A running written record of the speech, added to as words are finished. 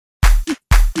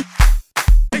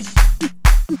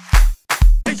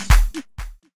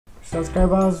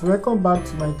Subscribers, welcome back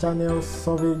to my channel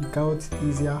Solving Gout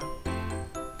Easier.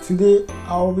 Today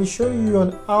I'll be showing you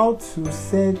on how to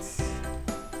set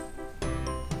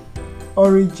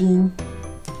origin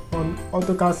on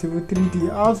AutoCAD Civil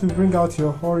 3D, how to bring out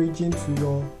your origin to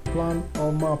your plan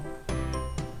or map.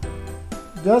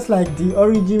 Just like the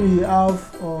origin we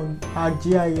have on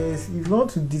ArcGIS, if you want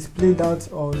to display that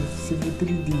on Civil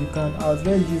 3D, you can as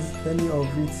well use any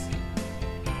of it.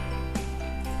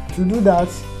 To do that,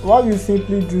 what you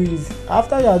simply do is,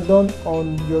 after you are done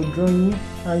on your drawing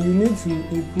and you need to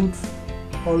input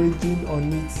origin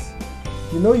on it,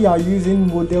 you know you are using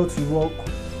model to work.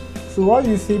 So what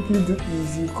you simply do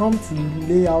is you come to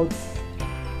layout,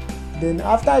 then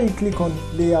after you click on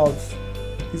layout,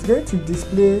 it's going to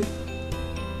display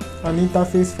an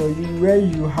interface for you where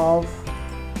you have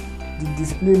the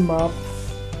display map,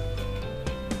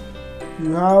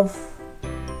 you have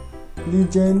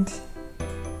legend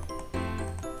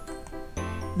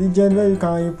where you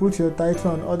can input your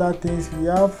title and other things. We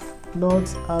have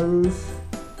not arrows,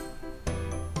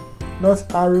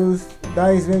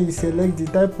 that is when you select the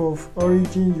type of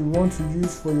origin you want to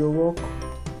use for your work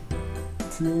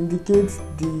to indicate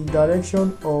the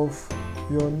direction of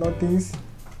your nothings.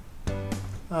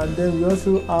 And then we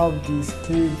also have the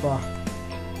scale bar,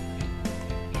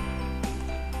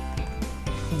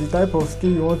 the type of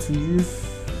scale you want to use.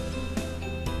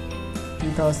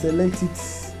 You can select it,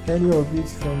 any of it,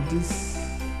 from this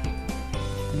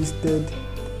listed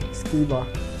scale bar.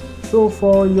 So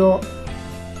for your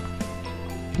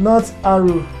north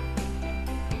arrow,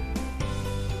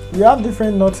 we have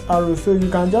different north arrows, so you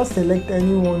can just select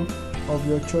any one of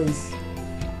your choice.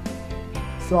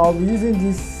 So I'll be using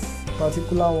this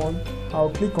particular one. I'll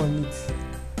click on it.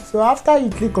 So after you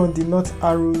click on the north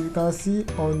arrow, you can see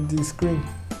on the screen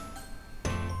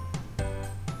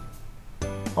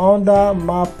under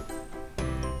map,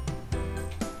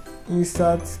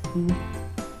 insert,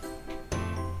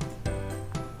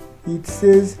 it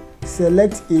says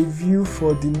select a view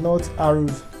for the north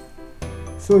arrows.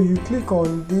 So you click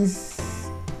on this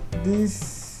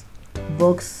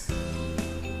box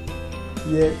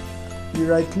here,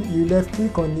 you left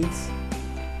click on it.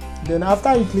 Then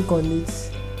after you click on it,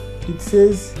 it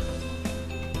says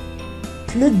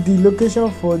click the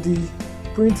location for the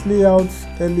print layout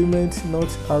element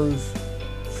north arrows.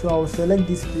 So I will select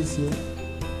this place here.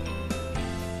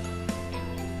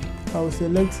 I will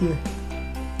select here.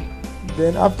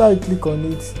 Then after I click on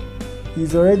it,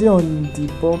 it's already on the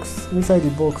box, inside the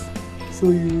box.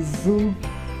 So you zoom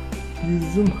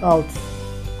out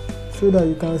so that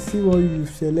you can see what you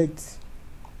select.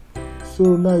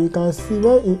 So now you can see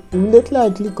when immediately I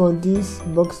click on this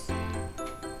box,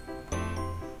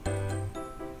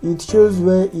 it shows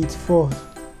where it falls.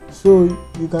 So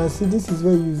you can see this is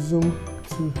where you zoom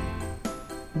to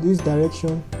this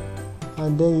direction,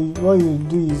 and then what you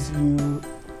do is you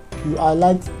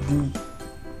highlight the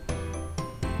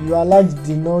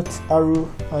north arrow,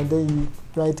 and then you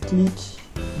right click.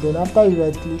 Then after you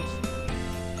right click,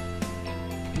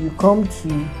 you come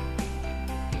to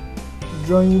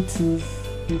drawing tools,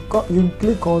 you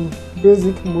click on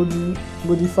basic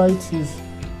modify tools,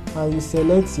 and you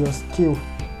select your scale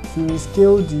to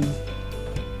scale the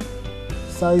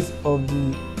size of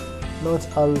the north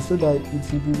arrow so that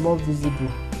it will be more visible.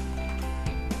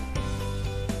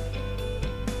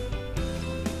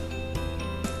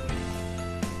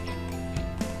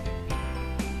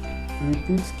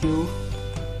 Repeat scale,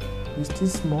 is still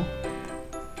small.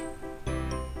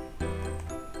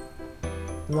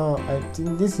 Now I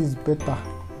think this is better.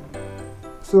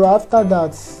 So after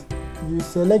that, you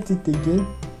select it again,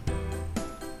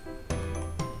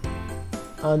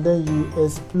 and then you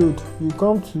explode. You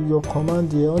come to your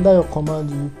command here. Under your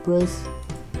command, you press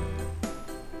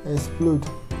explode,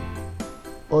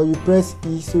 or you press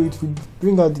E, so it will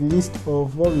bring out the list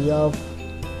of what we have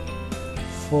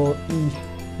for E,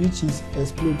 which is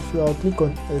explode. So I'll click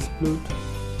on explode.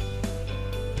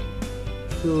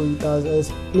 So it has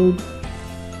exploded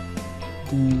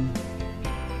the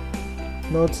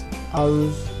north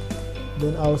arrows.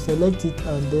 Then I'll select it,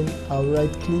 and then I'll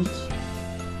right click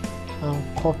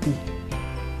and copy.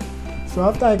 So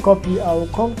after I copy, I'll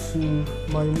come to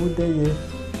my model here,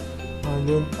 and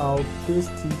then I'll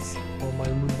paste it on my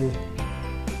model.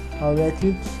 I'll right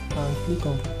click and click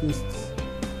on paste.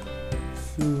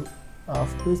 So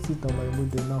I've pasted it on my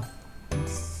model now.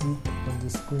 Let's see it on the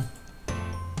screen.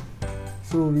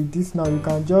 So with this now, you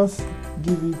can just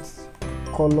give it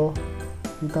color.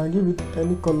 You can give it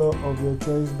any color of your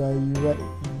choice by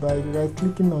right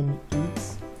clicking on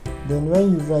it. Then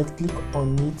when you right click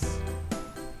on it,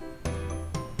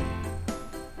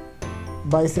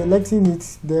 by selecting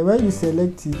it. Then when you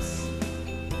select it,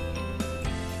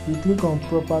 you click on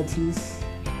properties,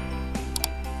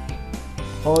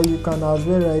 or you can as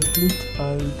well right click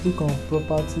and you click on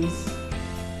properties.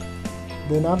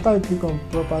 Then after you click on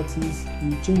properties,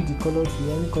 you change the color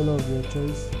to any color of your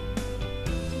choice,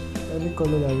 any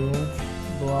color that you want,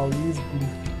 but I'll use blue,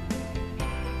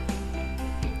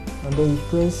 and then you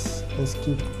press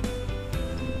escape.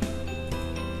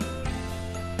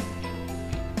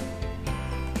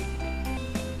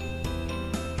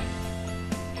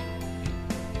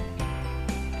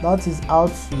 That is how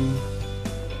to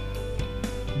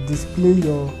display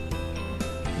your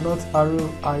north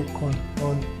arrow icon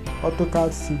on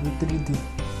AutoCAD Civil 3D.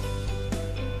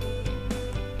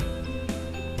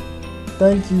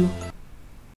 Thank you.